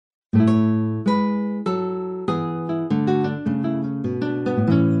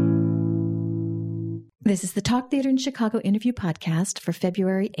This is the Talk Theater in Chicago interview podcast for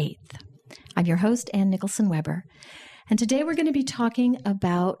February 8th. I'm your host, Ann Nicholson Weber. And today we're going to be talking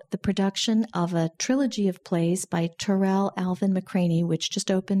about the production of a trilogy of plays by Tarell Alvin McCraney, which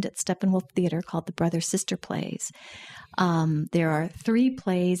just opened at Steppenwolf Theater, called the Brother-Sister Plays. There are 3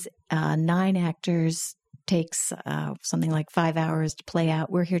 plays, 9 actors, takes something like 5 hours to play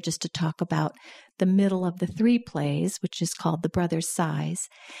out. We're here just to talk about the middle of the 3 plays, which is called The Brothers' Sighs.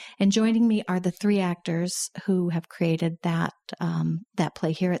 And joining me are the 3 actors who have created that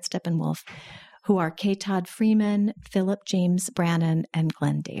play here at Steppenwolf, who are K. Todd Freeman, Philip James Brannon, and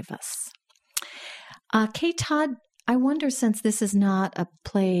Glenn Davis. K. Todd, I wonder, since this is not a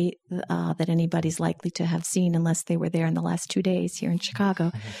play that anybody's likely to have seen unless they were there in the last 2 days here in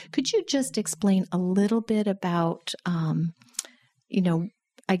Chicago, could you just explain a little bit about, I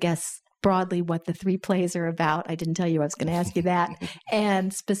guess, broadly what the 3 plays are about? I didn't tell you I was going to ask you that.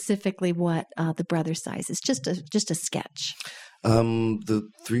 And specifically what The Brothers' Sighs is, just a sketch. The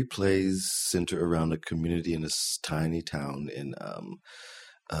 3 plays center around a community in this tiny town in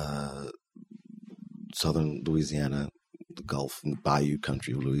southern Louisiana, the Gulf and Bayou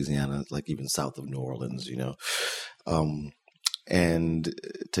country of Louisiana, like even south of New Orleans, and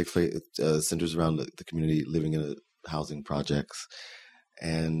it takes place, centers around the community living in housing projects,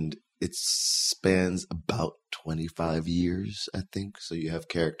 and it spans about 25 years, I think. So you have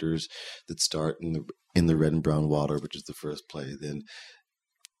characters that start in the Red and Brown Water, which is the first play, then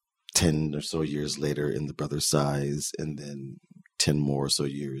 10 or so years later in The Brothers' Sighs, and then 10 more or so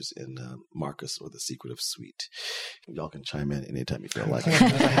years in Marcus or The Secret of Sweet. Y'all can chime in anytime you feel like it.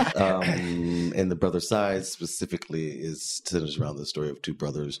 And The Brothers' Sighs specifically centers around the story of 2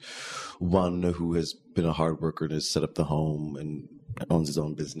 brothers. One who has been a hard worker and has set up the home and owns his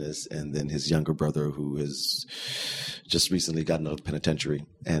own business, and then his younger brother who has just recently gotten out of the penitentiary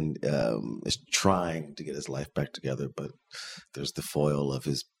and is trying to get his life back together, but there's the foil of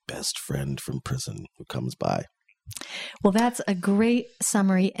his best friend from prison who comes by. Well, that's a great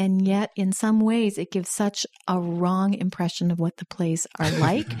summary, and yet in some ways it gives such a wrong impression of what the plays are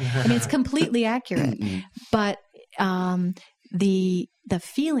like. I mean, it's completely accurate, but the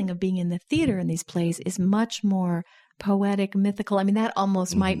feeling of being in the theater in these plays is much more poetic, mythical. I mean, that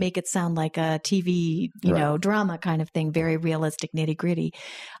almost might make it sound like a TV, drama kind of thing, very realistic, nitty gritty.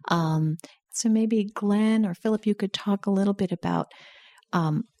 So maybe Glenn or Philip, you could talk a little bit about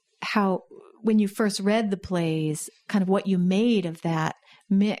how, when you first read the plays, kind of what you made of that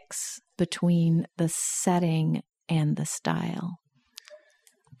mix between the setting and the style.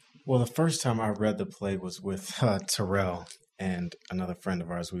 Well, the first time I read the play was with Tarell and another friend of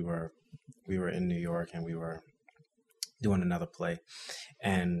ours. We were in New York and we were doing another play,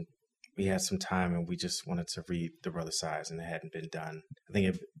 and we had some time and we just wanted to read The Brothers' Sighs, and it hadn't been done. I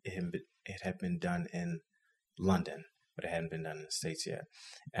think it had been done in London, but it hadn't been done in the States yet.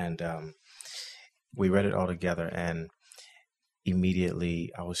 And we read it all together, and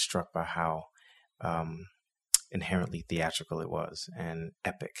immediately I was struck by how inherently theatrical it was and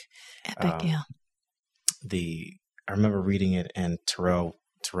epic. Yeah. I remember reading it, and Tarell,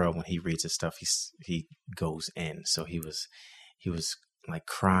 when he reads his stuff, he goes in. So he was like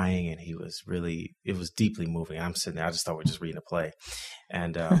crying, and it was deeply moving. I'm sitting there, I just thought we were just reading a play,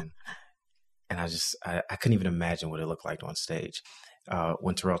 and and I couldn't even imagine what it looked like on stage.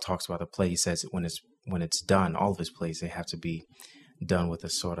 When Tarell talks about the play, he says when it's done, all of his plays, they have to be done with a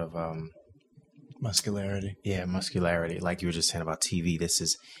sort of muscularity. Yeah, muscularity. Like you were just saying about TV,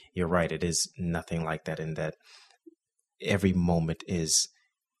 you're right. It is nothing like that, in that every moment is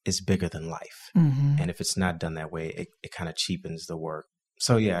bigger than life. Mm-hmm. And if it's not done that way, it kind of cheapens the work.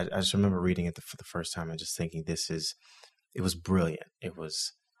 So yeah, I just remember reading it for the first time and just thinking it was brilliant. It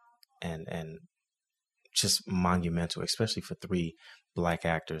was, and just monumental, especially for 3 Black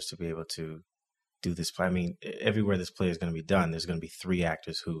actors to be able to do this play. I mean, everywhere this play is going to be done, there's going to be 3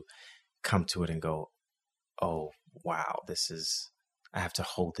 actors who come to it and go, oh, wow, I have to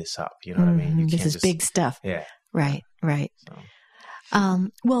hold this up. You know what I mean? This is big stuff. Yeah. Right. So.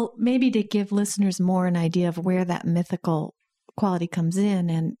 Well, maybe to give listeners more an idea of where that mythical quality comes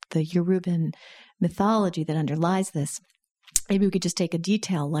in and the Yoruban mythology that underlies this, maybe we could just take a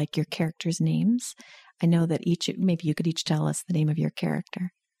detail like your characters' names. I know that maybe you could each tell us the name of your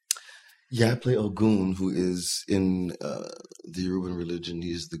character. Yeah, I play Ogun, who is in the Yoruban religion.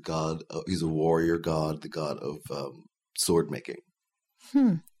 He's the god. He's a warrior god, the god of sword making.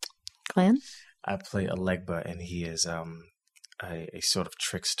 Glenn? I play Alegba, and he is a sort of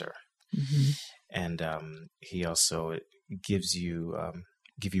trickster, and he also gives you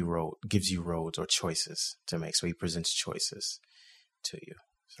roads or choices to make. So he presents choices to you.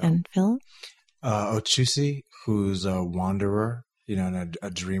 So. And Phil? Ochusi, who's a wanderer, and a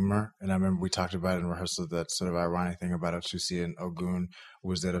dreamer. And I remember we talked about it in rehearsal, that sort of ironic thing about Ochusi and Ogun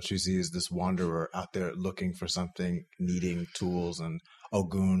was that Ochusi is this wanderer out there looking for something, needing tools, and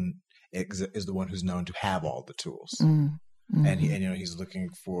Ogun is the one who's known to have all the tools. Mm-hmm. And he's looking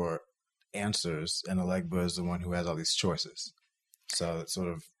for answers, and Elegba is the one who has all these choices. So it sort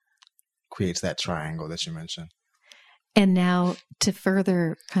of creates that triangle that you mentioned. And now, to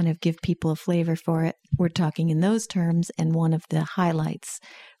further kind of give people a flavor for it, we're talking in those terms. And one of the highlights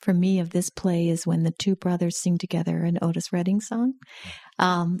for me of this play is when the two brothers sing together an Otis Redding song.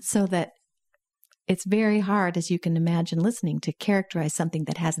 So that it's very hard, as you can imagine listening, to characterize something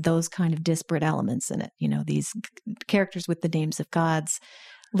that has those kind of disparate elements in it. These characters with the names of gods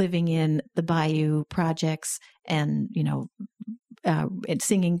living in the Bayou projects and,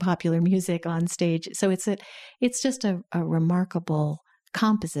 singing popular music on stage. So it's just a remarkable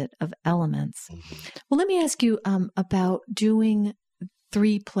composite of elements. Mm-hmm. Well, let me ask you about doing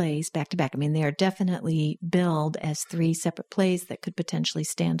 3 plays back to back. I mean, they are definitely billed as 3 separate plays that could potentially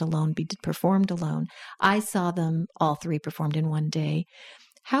stand alone, be performed alone. I saw them all 3 performed in one day.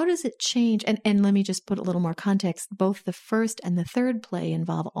 How does it change? And let me just put a little more context. Both the first and the third play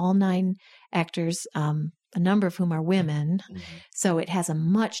involve all 9 actors, a number of whom are women. Mm-hmm. So it has a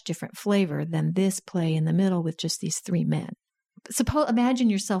much different flavor than this play in the middle with just these 3 men. Imagine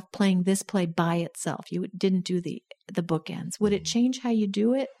yourself playing this play by itself. You didn't do the bookends. Would it change how you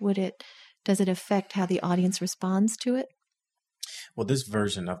do it? Does it affect how the audience responds to it? Well, this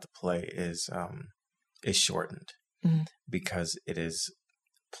version of the play is shortened because it is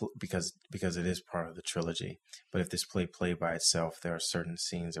part of the trilogy. But if this play played by itself, there are certain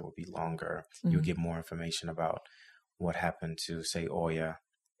scenes that would be longer. Mm-hmm. You'll get more information about what happened to, say, Oya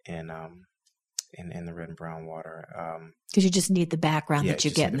in the Red and Brown Water. Because you just need the background that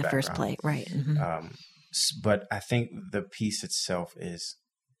you get in the first play, right? Mm-hmm. But I think the piece itself is,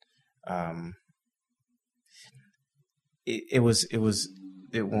 it was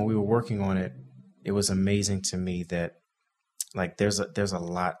when we were working on it, it was amazing to me that, like, there's a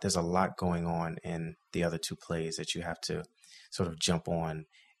lot going on in the other 2 plays that you have to sort of jump on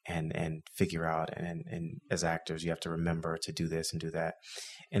and figure out, and as actors you have to remember to do this and do that.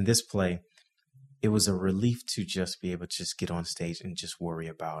 In this play, it was a relief to just be able to just get on stage and just worry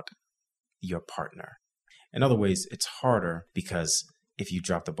about your partner. In other ways, it's harder because if you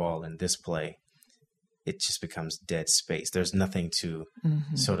drop the ball in this play, it just becomes dead space. There's nothing to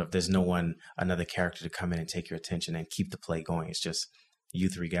there's another character to come in and take your attention and keep the play going. It's just you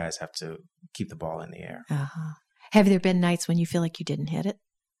 3 guys have to keep the ball in the air. Uh-huh. Have there been nights when you feel like you didn't hit it?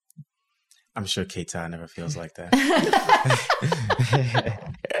 I'm sure Keita never feels like that.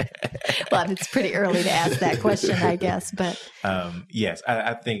 Well, it's pretty early to ask that question, I guess. But yes,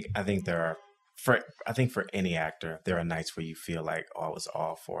 I think there are. I think for any actor, there are nights where you feel like, I was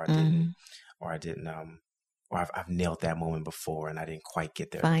off, or I didn't, or I've nailed that moment before and I didn't quite get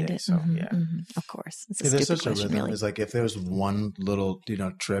there. Find it. So Of course, it's a stupid question, rhythm. really. It's like if there's one little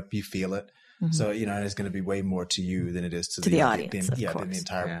trip, you feel it. Mm-hmm. So it's going to be way more to you than it is to the audience. Than the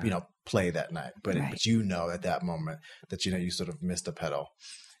entire play that night. But right. But at that moment that you sort of missed a pedal.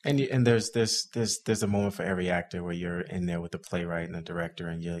 And there's a moment for every actor where you're in there with the playwright and the director,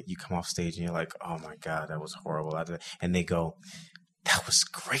 and you come off stage and you're like, oh my God, that was horrible. And they go, that was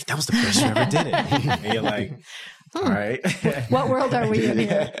great. That was the best you ever did it. And you're like, all right. What world are we in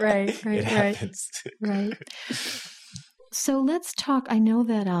here? Right. Happens. Right. So let's talk. I know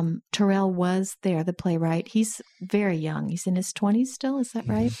that Terrell was there, the playwright. He's very young. He's in his 20s still. Is that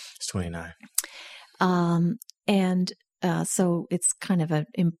right? He's 29. So it's kind of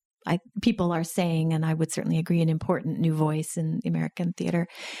people are saying, and I would certainly agree, an important new voice in American theater.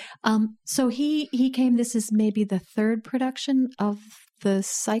 So he came, this is maybe the 3rd production of the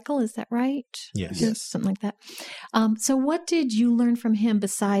cycle. Is that right? Yes. Something like that. So what did you learn from him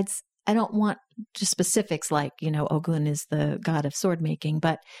besides, I don't want just specifics like, Ogun is the god of sword making,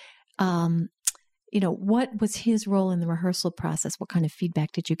 but, what was his role in the rehearsal process? What kind of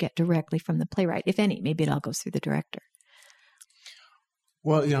feedback did you get directly from the playwright, if any? Maybe it all goes through the director.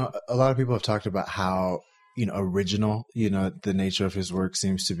 Well, a lot of people have talked about how, original, the nature of his work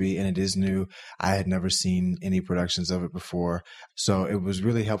seems to be, and it is new. I had never seen any productions of it before. So it was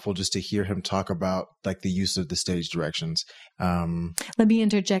really helpful just to hear him talk about like the use of the stage directions. Let me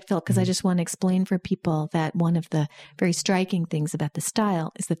interject, Phil, because I just want to explain for people that one of the very striking things about the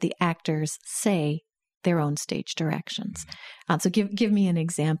style is that the actors say their own stage directions. So give me an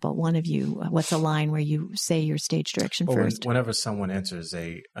example. One of you, what's a line where you say your stage direction first? Whenever someone enters,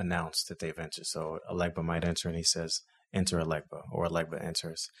 they announce that they've entered. So Elegba might enter and he says, enter Elegba, or Elegba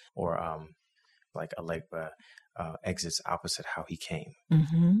enters. Or like Alegba exits opposite how he came.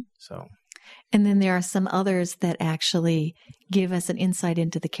 So, and then there are some others that actually give us an insight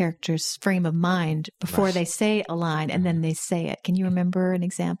into the character's frame of mind before they say a line, and then they say it. Can you remember an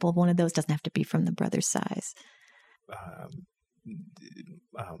example of one of those? Doesn't have to be from The Brothers' Size.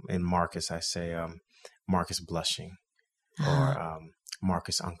 In Marcus, I say Marcus blushing, or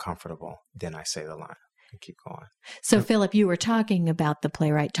Marcus uncomfortable. Then I say the line and keep going. So, Philip, you were talking about the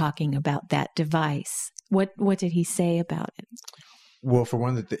playwright talking about that device. What did he say about it? Well, for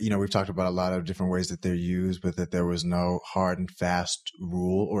one, we've talked about a lot of different ways that they're used, but that there was no hard and fast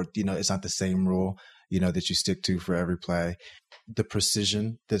rule, or, it's not the same rule, that you stick to for every play. The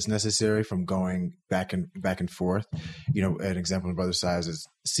precision that's necessary from going back and forth. An example in Brothers' Size is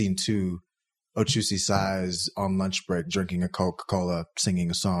scene 2, Ochusi Size on lunch break, drinking a Coca-Cola, singing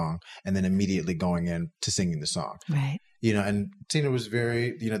a song, and then immediately going in to singing the song. Right. And Tina was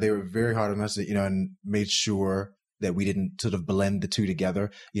very, they were very hard on us, and made sure that we didn't sort of blend the two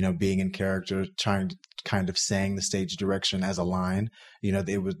together, being in character, trying to kind of saying the stage direction as a line,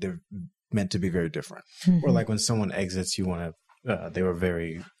 they're meant to be very different. Or like when someone exits, you want to, they were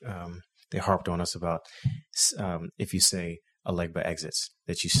very, they harped on us about if you say Alegba exits,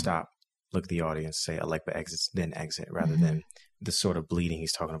 that you stop, look at the audience, say Alegba exits, then exit, rather than the sort of bleeding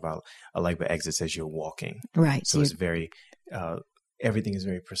he's talking about. Alegba exits as you're walking. Right. So it's very, everything is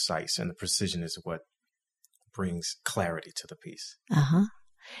very precise, and the precision is what brings clarity to the piece.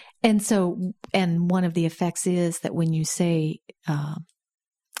 And so, and one of the effects is that when you say,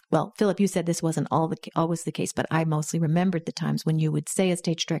 well, Philip, you said this wasn't always the case, but I mostly remembered the times when you would say a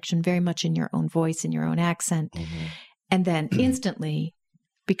stage direction very much in your own voice, in your own accent, and then instantly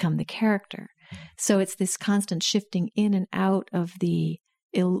become the character. So it's this constant shifting in and out of the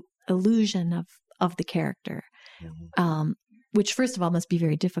illusion of the character, which first of all must be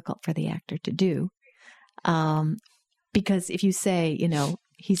very difficult for the actor to do. Because if you say,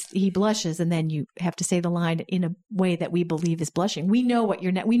 he blushes, and then you have to say the line in a way that we believe is blushing, we know what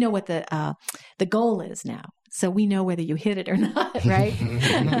we know what the goal is now. So we know whether you hit it or not, right?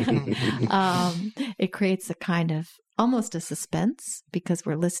 It creates a kind of almost a suspense, because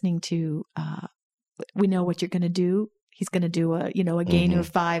we're listening to, we know what you're going to do. He's going to do a gainer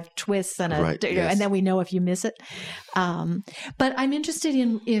 5 twists and and then we know if you miss it. But I'm interested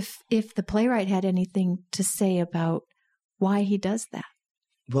in if the playwright had anything to say about why he does that.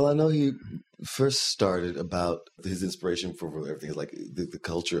 Well, I know he first started about his inspiration for everything, like the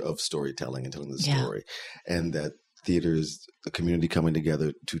culture of storytelling and telling the story, and that theater is a community coming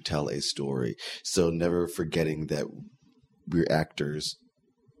together to tell a story. So never forgetting that we're actors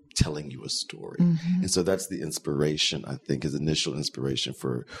telling you a story. And so that's the inspiration, I think, his initial inspiration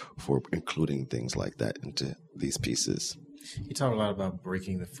for including things like that into these pieces. He talked a lot about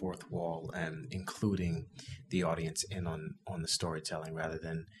breaking the fourth wall and including the audience in on the storytelling, rather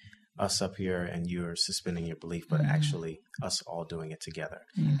than us up here and you're suspending your belief, but actually us all doing it together,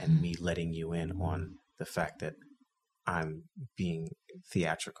 and me letting you in on the fact that I'm being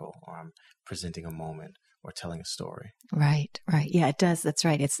theatrical, or I'm presenting a moment, or telling a story. Right. Yeah, it does. That's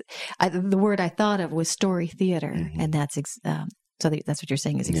right. It's the word I thought of was story theater, and that's so that's what you're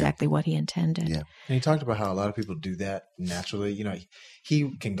saying is exactly what he intended. Yeah, and he talked about how a lot of people do that naturally. He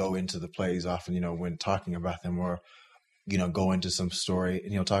can go into the plays often, when talking about them, or go into some story,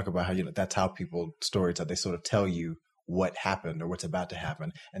 and he'll talk about how that's how people storytell. They sort of tell you what happened or what's about to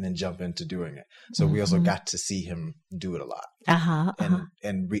happen, and then jump into doing it. So we also got to see him do it a lot.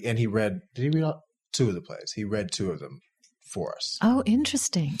 And he read. Did he read 2 of the plays? He read 2 of them for us. Oh,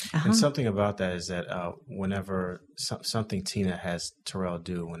 interesting. And something about that is that whenever something Tina has Terrell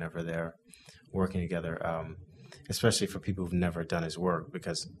do whenever they're working together, especially for people who've never done his work,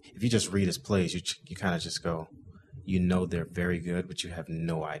 because if you just read his plays, you kind of just go, they're very good, but you have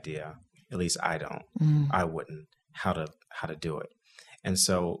no idea. At least I don't. I wouldn't how to do it. And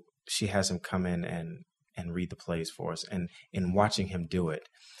so she has him come in and read the plays for us. And in watching him do it,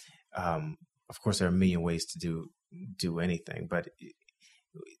 of course, there are a million ways to do anything, but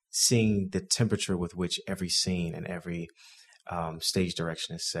seeing the temperature with which every scene and every stage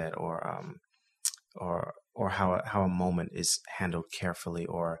direction is set, or how a moment is handled carefully,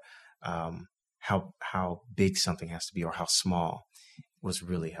 or how big something has to be, or how small, was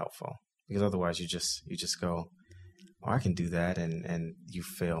really helpful. Because otherwise, you just go, I can do that, and you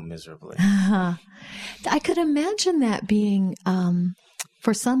fail miserably. I could imagine that being,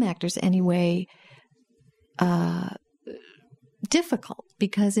 for some actors anyway, difficult,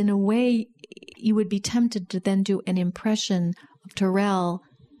 because in a way you would be tempted to then do an impression of Terrell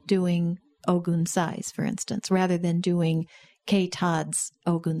doing Ogun Size, for instance, rather than doing Kay Todd's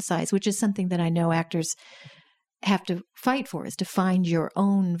Ogun Sais, which is something that I know actors have to fight for, is to find your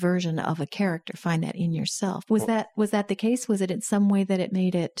own version of a character, find that in yourself. Was that the case? Was it in some way that it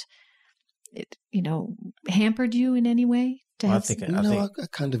made it hampered you in any way? I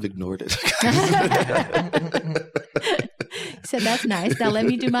kind of ignored it. He said, "That's nice. Now let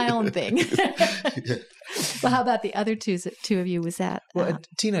me do my own thing." Yeah. Well, how about the other two of you? Was that? Well,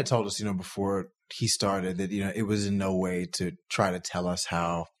 Tina told us, before he started that, it was in no way to try to tell us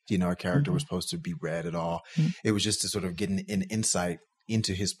how, a character was supposed to be read at all. It was just to sort of get an insight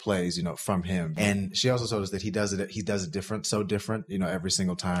into his plays, from him. And she also told us that he does it different, every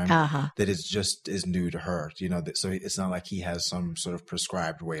single time, that it's just is new to her, so it's not like he has some sort of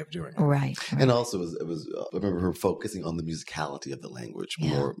prescribed way of doing it. Right. And also it was I remember her focusing on the musicality of the language,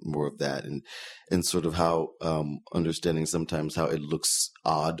 more of that, and sort of how understanding sometimes how it looks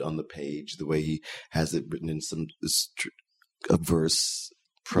odd on the page, the way he has it written in some a verse,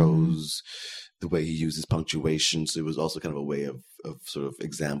 prose, the way he uses punctuation. So it was also kind of a way of sort of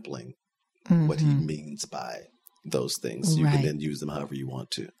exampling what he means by those things. You can then use them however you want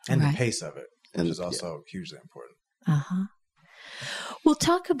to. And the pace of it, which is also hugely important. Well,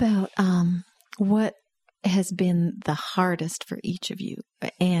 talk about what has been the hardest for each of you.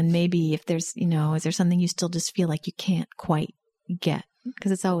 And maybe if there's, is there something you still just feel like you can't quite get?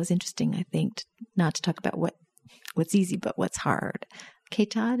 Because it's always interesting, I think, not to talk about what's easy, but what's hard. Kay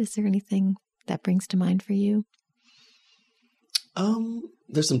Todd, is there anything that brings to mind for you?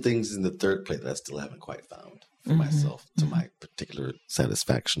 There's some things in the third play that I still haven't quite found for myself to my particular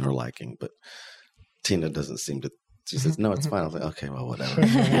satisfaction or liking, but Tina doesn't seem to. She says, "No, it's fine." I was like, "Okay, well, whatever."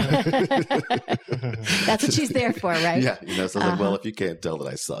 That's what she's there for, right? Yeah, so I was like, "Well, if you can't tell that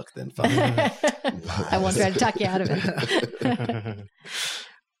I suck, then fine." I won't try to talk you out of it.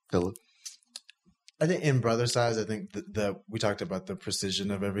 Philip? I think in Brother Size, I think we talked about the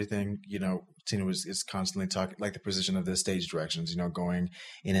precision of everything. Tina is constantly talking, like the precision of the stage directions, going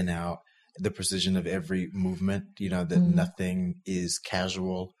in and out, the precision of every movement, that nothing is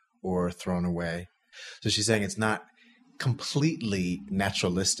casual or thrown away. So she's saying it's not completely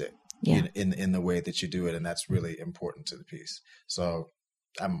naturalistic in the way that you do it. And that's really important to the piece. So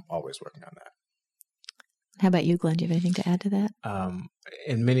I'm always working on that. How about you, Glenn? Do you have anything to add to that?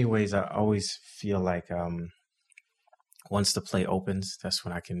 In many ways, I always feel like once the play opens, that's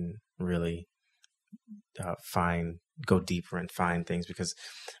when I can really go deeper and find things. Because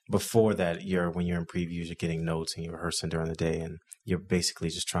before that, when you're in previews, you're getting notes and you're rehearsing during the day, and you're basically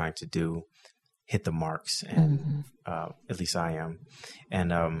just trying to hit the marks. And at least I am,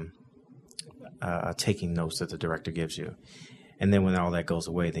 and taking notes that the director gives you. And then when all that goes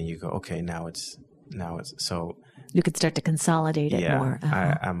away, then you go, okay, now it's so you could start to consolidate it more.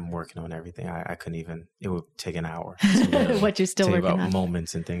 I'm working on everything. I couldn't even. It would take an hour. What you're still working on.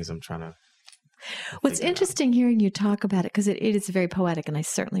 Moments and things I'm trying to. What's interesting hearing you talk about it, because it is very poetic, and I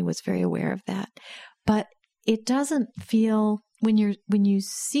certainly was very aware of that. But it doesn't feel when you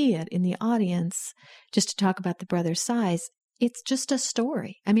see it in the audience. Just to talk about the Brother Size, it's just a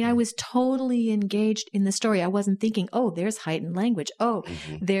story. I mean, I was totally engaged in the story. I wasn't thinking, oh, there's heightened language. Oh,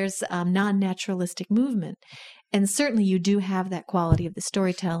 there's non-naturalistic movement. And certainly you do have that quality of the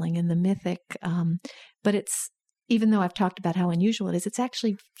storytelling and the mythic. But it's, even though I've talked about how unusual it is, it's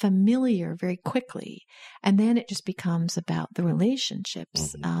actually familiar very quickly. And then it just becomes about the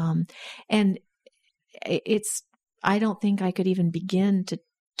relationships. And I don't think I could even begin to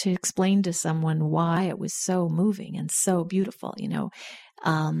explain to someone why it was so moving and so beautiful.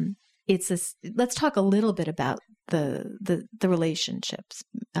 Let's talk a little bit about the relationships.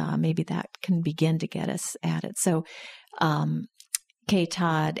 Maybe that can begin to get us at it. So, Kay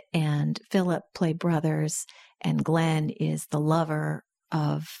Todd and Philip play brothers, and Glenn is the lover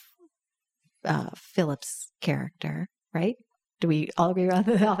of Philip's character, right? Do we all agree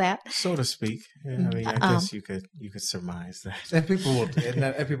on all that? So to speak. Yeah, I mean, I guess you could surmise that. And people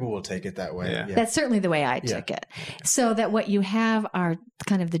will take it that way. Yeah. That's certainly the way I took it. So that what you have are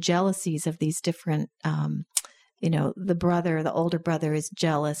kind of the jealousies of these different, the older brother is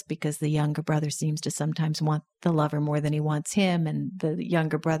jealous because the younger brother seems to sometimes want the lover more than he wants him. And the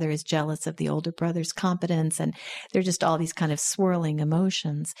younger brother is jealous of the older brother's competence. And they're just all these kind of swirling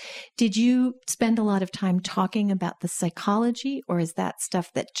emotions. Did you spend a lot of time talking about the psychology, or is that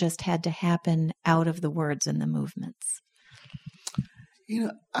stuff that just had to happen out of the words and the movements?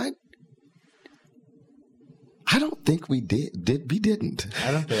 I don't think we did. We didn't.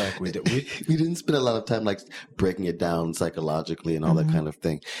 I don't feel like we did. We didn't spend a lot of time like breaking it down psychologically and all that kind of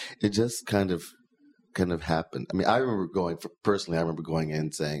thing. It just kind of happened. I mean, I remember going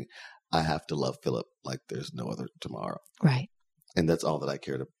in saying, I have to love Philip like there's no other tomorrow. Right. And that's all that I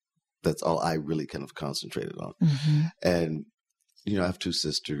cared about. That's all I really kind of concentrated on. And, you know, I have 2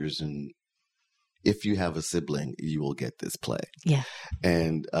 sisters, and if you have a sibling, you will get this play. Yeah.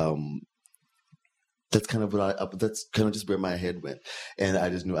 And that's kind of that's kind of just where my head went. And I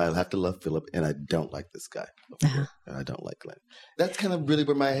just knew I have to love Philip, and I don't like this guy. And I don't like Glenn. That's kind of really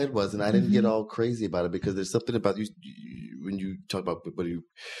where my head was. And I didn't get all crazy about it, because there's something about you when you talk about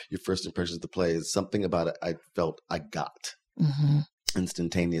your first impressions of the play, is something about it I felt I got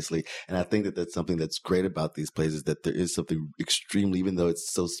instantaneously. And I think that that's something that's great about these plays, is that there is something extremely, even though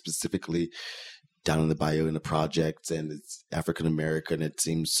it's so specifically down in the bayou in the projects, and it's African American, it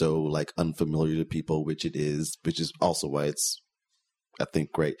seems so like unfamiliar to people, which it is, which is also why it's, I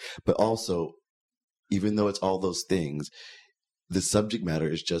think, great. But also, even though it's all those things, the subject matter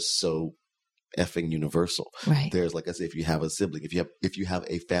is just so effing universal. Right. There's, like I say, if you have a sibling, if you have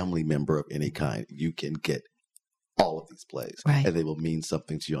a family member of any kind, you can get all of these plays, right, and they will mean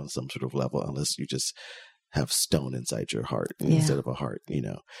something to you on some sort of level, unless you just have stone inside your heart instead of a heart, you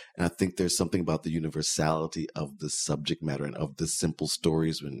know. And I think there's something about the universality of the subject matter and of the simple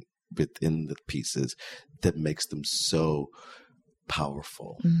stories within the pieces that makes them so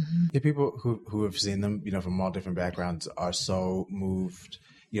powerful. Yeah, people who have seen them, you know, from all different backgrounds, are so moved,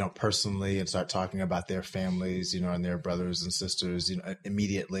 you know, personally, and start talking about their families, you know, and their brothers and sisters, you know,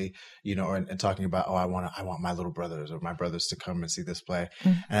 immediately, you know, and talking about, oh, I want my little brothers or my brothers to come and see this play.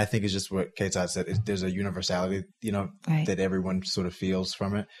 And I think it's just what Kate Todd said. There's a universality, you know, that everyone sort of feels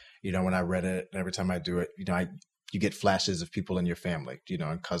from it. You know, when I read it, and every time I do it, you know, you get flashes of people in your family, you know,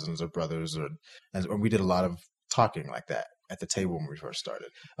 and cousins or brothers, or we did a lot of talking like that at the table when we first started,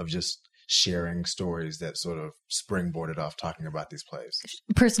 of just sharing stories that sort of springboarded off talking about these plays.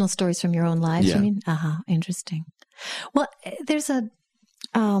 Personal stories from your own lives, you mean? Interesting. Well, there's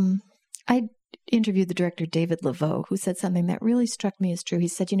I interviewed the director, David Laveau, who said something that really struck me as true. He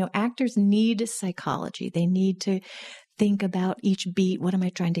said, you know, actors need psychology. They need to think about each beat. What am I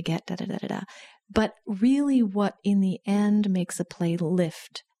trying to get? But really what in the end makes a play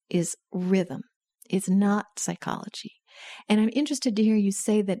lift is rhythm. It's not psychology. And I'm interested to hear you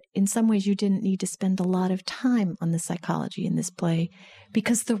say that in some ways you didn't need to spend a lot of time on the psychology in this play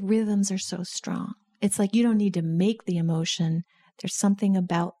because the rhythms are so strong. It's like you don't need to make the emotion. There's something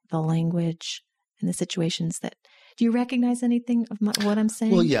about the language and the situations that... Do you recognize anything of what I'm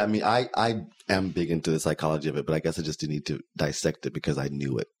saying? Well, yeah. I mean, I am big into the psychology of it, but I guess I just didn't need to dissect it because I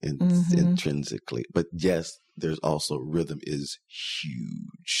knew it intrinsically. But yes, there's also rhythm is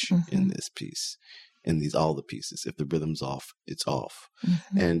huge in this piece. In all the pieces, if the rhythm's off, it's off.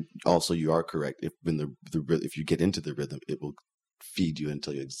 And also, you are correct. If you get into the rhythm, it will feed you and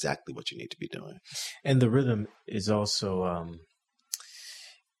tell you exactly what you need to be doing. And the rhythm is also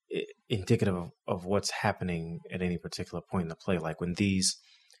indicative of what's happening at any particular point in the play. Like when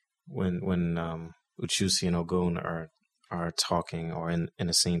Uchusi and Ogun are talking or in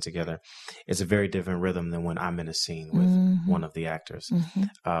a scene together, it's a very different rhythm than when I'm in a scene with one of the actors.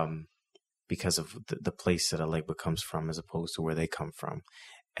 Because of the place that Alegba comes from as opposed to where they come from.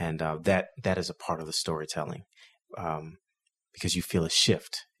 And that is a part of the storytelling because you feel a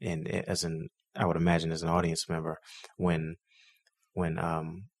shift. And I would imagine as an audience member, when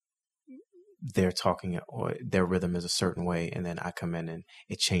they're talking or their rhythm is a certain way, and then I come in and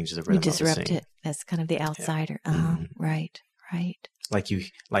it changes the rhythm. You disrupt of the scene. It. That's kind of the outsider. Right. Like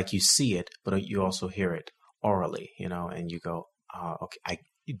you see it, but you also hear it orally, you know, and you go, okay,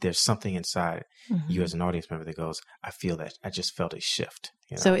 there's something inside you as an audience member that goes, I feel that. I just felt a shift.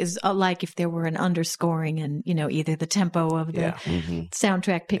 You know? So it's like if there were an underscoring and, you know, either the tempo of the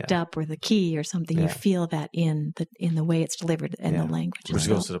soundtrack picked up or the key or something, you feel that in the way it's delivered and the language. Which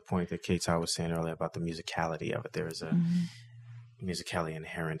goes to the point that Kate Todd was saying earlier about the musicality of it. There is a musicality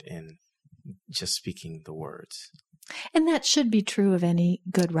inherent in just speaking the words. And that should be true of any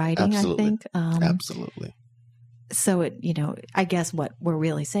good writing, Absolutely. I think. Absolutely. So I guess what we're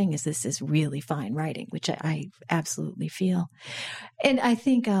really saying is this is really fine writing, which I absolutely feel. And I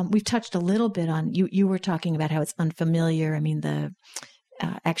think we've touched a little bit on, you were talking about how it's unfamiliar. I mean,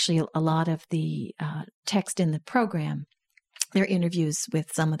 actually a lot of the text in the program, there are interviews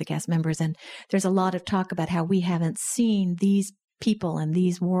with some of the cast members, and there's a lot of talk about how we haven't seen these people and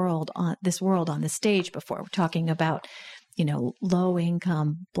this world on the stage before. We're talking about, low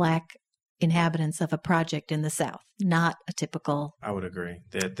income Black inhabitants of a project in the South, not a typical. I would agree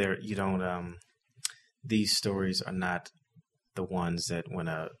that these stories are not the ones that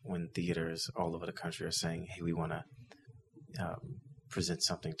when theaters all over the country are saying, hey, we want to present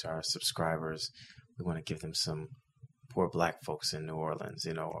something to our subscribers. We want to give them some poor Black folks in New Orleans,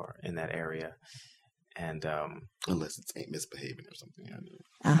 or in that area. And unless it's Ain't Misbehaving or something.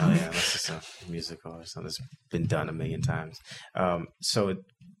 Oh yeah, unless it's a musical or something that's been done a million times. So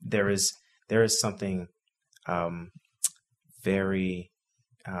there is something very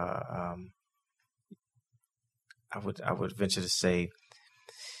I would venture to say,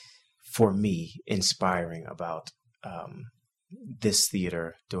 for me, inspiring about this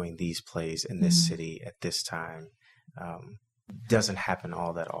theater doing these plays in this city at this time. Doesn't happen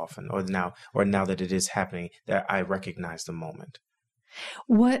all that often, or now that it is happening, that I recognize the moment.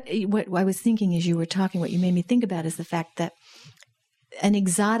 What I was thinking as you were talking, what you made me think about is the fact that an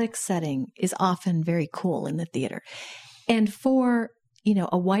exotic setting is often very cool in the theater. And for,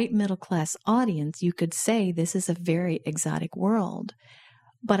 a white middle class audience, you could say this is a very exotic world.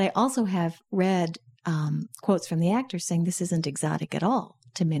 But I also have read quotes from the actors saying this isn't exotic at all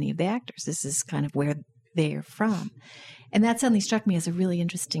to many of the actors. This is kind of where they're from. And that suddenly struck me as a really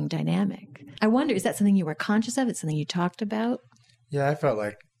interesting dynamic. I wonder, is that something you were conscious of? It's something you talked about? Yeah, I felt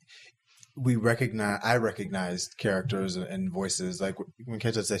like I recognized characters and voices. Like when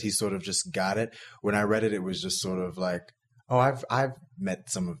Kenta said he sort of just got it. When I read it, it was just sort of like, oh, I've met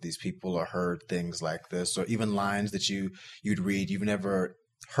some of these people or heard things like this, or even lines that you'd read. You've never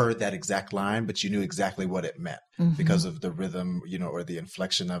heard that exact line, but you knew exactly what it meant because of the rhythm, or the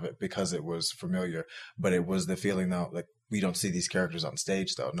inflection of it, because it was familiar. But it was the feeling, though, like we don't see these characters on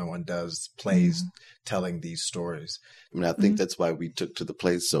stage, though. No one does plays telling these stories. I mean, I think that's why we took to the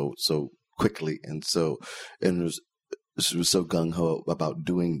plays so quickly, and it was so gung ho about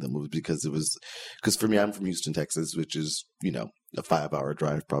doing them. It was because for me, I'm from Houston, Texas, which is a 5-hour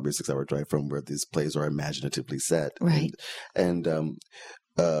drive, probably a 6-hour drive from where these plays are imaginatively set, right?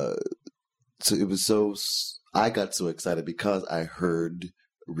 So it was I got so excited because I heard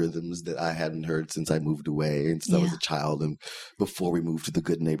rhythms that I hadn't heard since I moved away and since I was a child and before we moved to the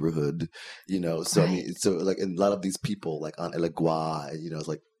good neighborhood, So, right. I mean, so like, and a lot of these people, like Aunt Elegua, it's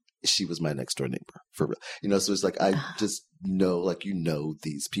like, she was my next door neighbor for real, so it's like, I just know, like,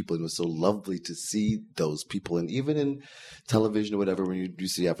 these people, and it was so lovely to see those people. And even in television or whatever, when you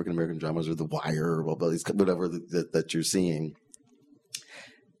see African-American dramas or The Wire or whatever that you're seeing,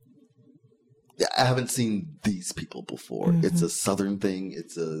 I haven't seen these people before. It's a Southern thing.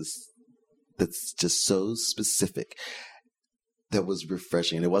 That's just so specific. That was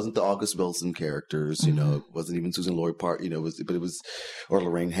refreshing. And it wasn't the August Wilson characters, it wasn't even Susan Lloyd Park, or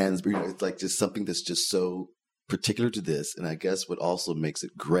Lorraine Hansberry. It's like just something that's just so particular to this. And I guess what also makes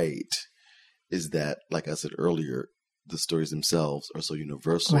it great is that, like I said earlier, the stories themselves are so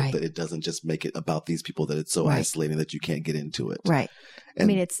universal that it doesn't just make it about these people, that it's so isolating that you can't get into it. Right. And I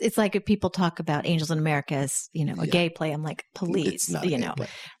mean, it's like if people talk about Angels in America as, a gay play, I'm like, please, it's not a gay play.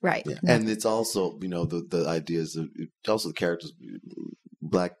 Right. Yeah. No. And it's also, the ideas of, also the characters,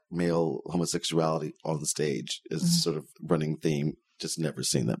 Black male homosexuality on the stage is sort of running theme. Just never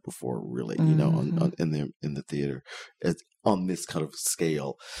seen that before, really, in the theater, on this kind of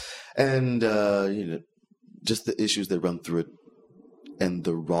scale. And, just the issues that run through it and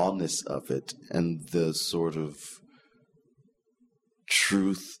the rawness of it and the sort of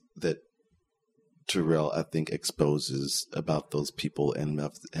truth that Terrell, I think, exposes about those people and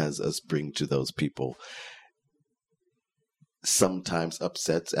has us bring to those people sometimes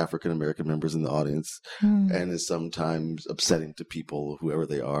upsets African-American members in the audience and is sometimes upsetting to people, whoever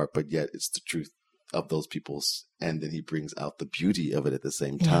they are, but yet it's the truth of those people's, and then he brings out the beauty of it at the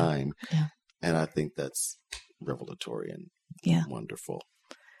same time. Yeah. And I think that's revelatory and wonderful.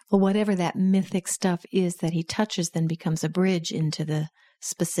 Well, whatever that mythic stuff is that he touches then becomes a bridge into the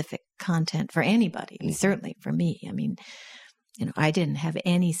specific content for anybody. And certainly for me. I mean, I didn't have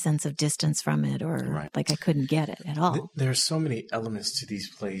any sense of distance from it or like I couldn't get it at all. There are so many elements to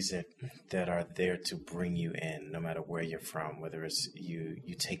these plays that are there to bring you in, no matter where you're from, whether it's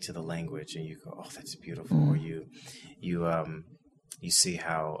you take to the language and you go, oh, that's beautiful, or you see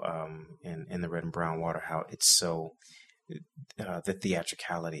how in the Red and Brown Water, how it's so the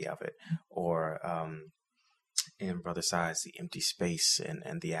theatricality of it, or in Brother's Eyes, the empty space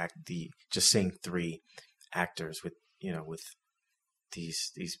and the just seeing three actors with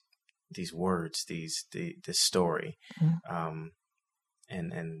these words, this story,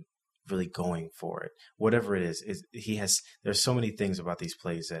 and really going for it. Whatever it is there's so many things about these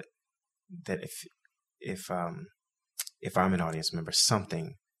plays that if I'm an audience member,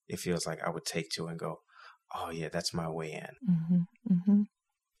 something it feels like I would take to and go, oh yeah, that's my way in.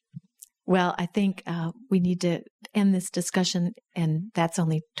 Well, I think we need to end this discussion, and that's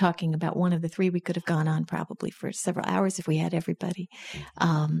only talking about one of the three. We could have gone on probably for several hours if we had everybody.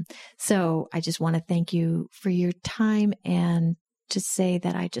 So I just want to thank you for your time and say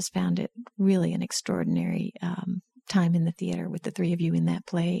that I just found it really an extraordinary time in the theater with the three of you in that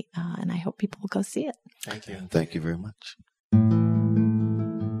play, and I hope people will go see it. Thank you. Thank you very much.